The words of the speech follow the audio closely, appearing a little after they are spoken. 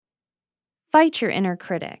Fight your inner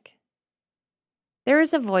critic. There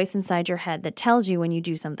is a voice inside your head that tells you when you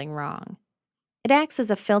do something wrong. It acts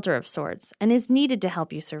as a filter of sorts and is needed to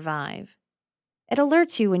help you survive. It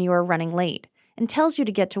alerts you when you are running late and tells you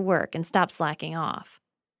to get to work and stop slacking off.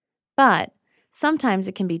 But sometimes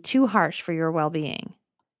it can be too harsh for your well-being.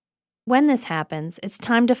 When this happens, it's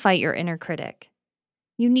time to fight your inner critic.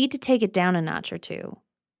 You need to take it down a notch or two.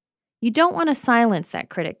 You don't want to silence that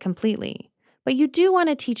critic completely, but you do want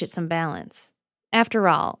to teach it some balance. After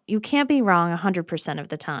all, you can't be wrong 100% of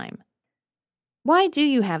the time. Why do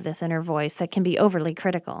you have this inner voice that can be overly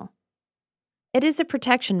critical? It is a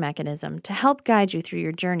protection mechanism to help guide you through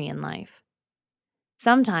your journey in life.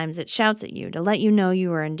 Sometimes it shouts at you to let you know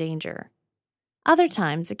you are in danger. Other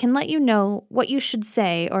times it can let you know what you should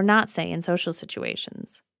say or not say in social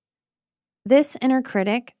situations. This inner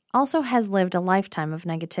critic also has lived a lifetime of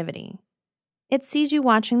negativity. It sees you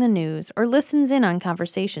watching the news or listens in on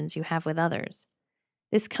conversations you have with others.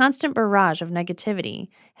 This constant barrage of negativity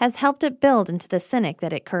has helped it build into the cynic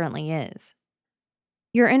that it currently is.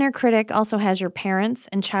 Your inner critic also has your parents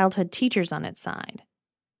and childhood teachers on its side.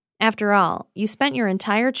 After all, you spent your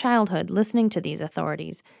entire childhood listening to these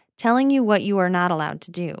authorities telling you what you are not allowed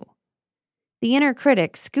to do. The inner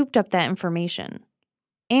critic scooped up that information,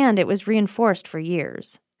 and it was reinforced for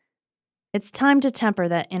years. It's time to temper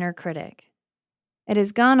that inner critic. It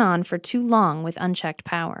has gone on for too long with unchecked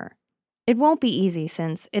power. It won't be easy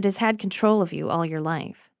since it has had control of you all your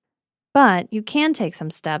life. But you can take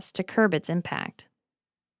some steps to curb its impact.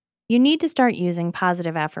 You need to start using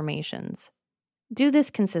positive affirmations. Do this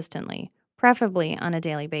consistently, preferably on a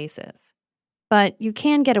daily basis. But you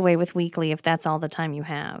can get away with weekly if that's all the time you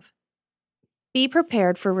have. Be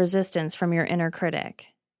prepared for resistance from your inner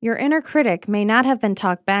critic. Your inner critic may not have been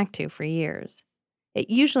talked back to for years. It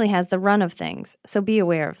usually has the run of things, so be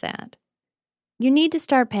aware of that. You need to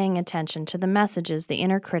start paying attention to the messages the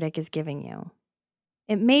inner critic is giving you.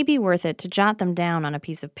 It may be worth it to jot them down on a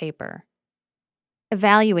piece of paper.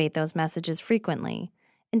 Evaluate those messages frequently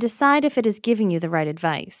and decide if it is giving you the right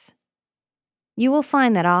advice. You will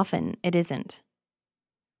find that often it isn't.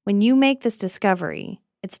 When you make this discovery,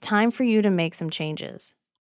 it's time for you to make some changes.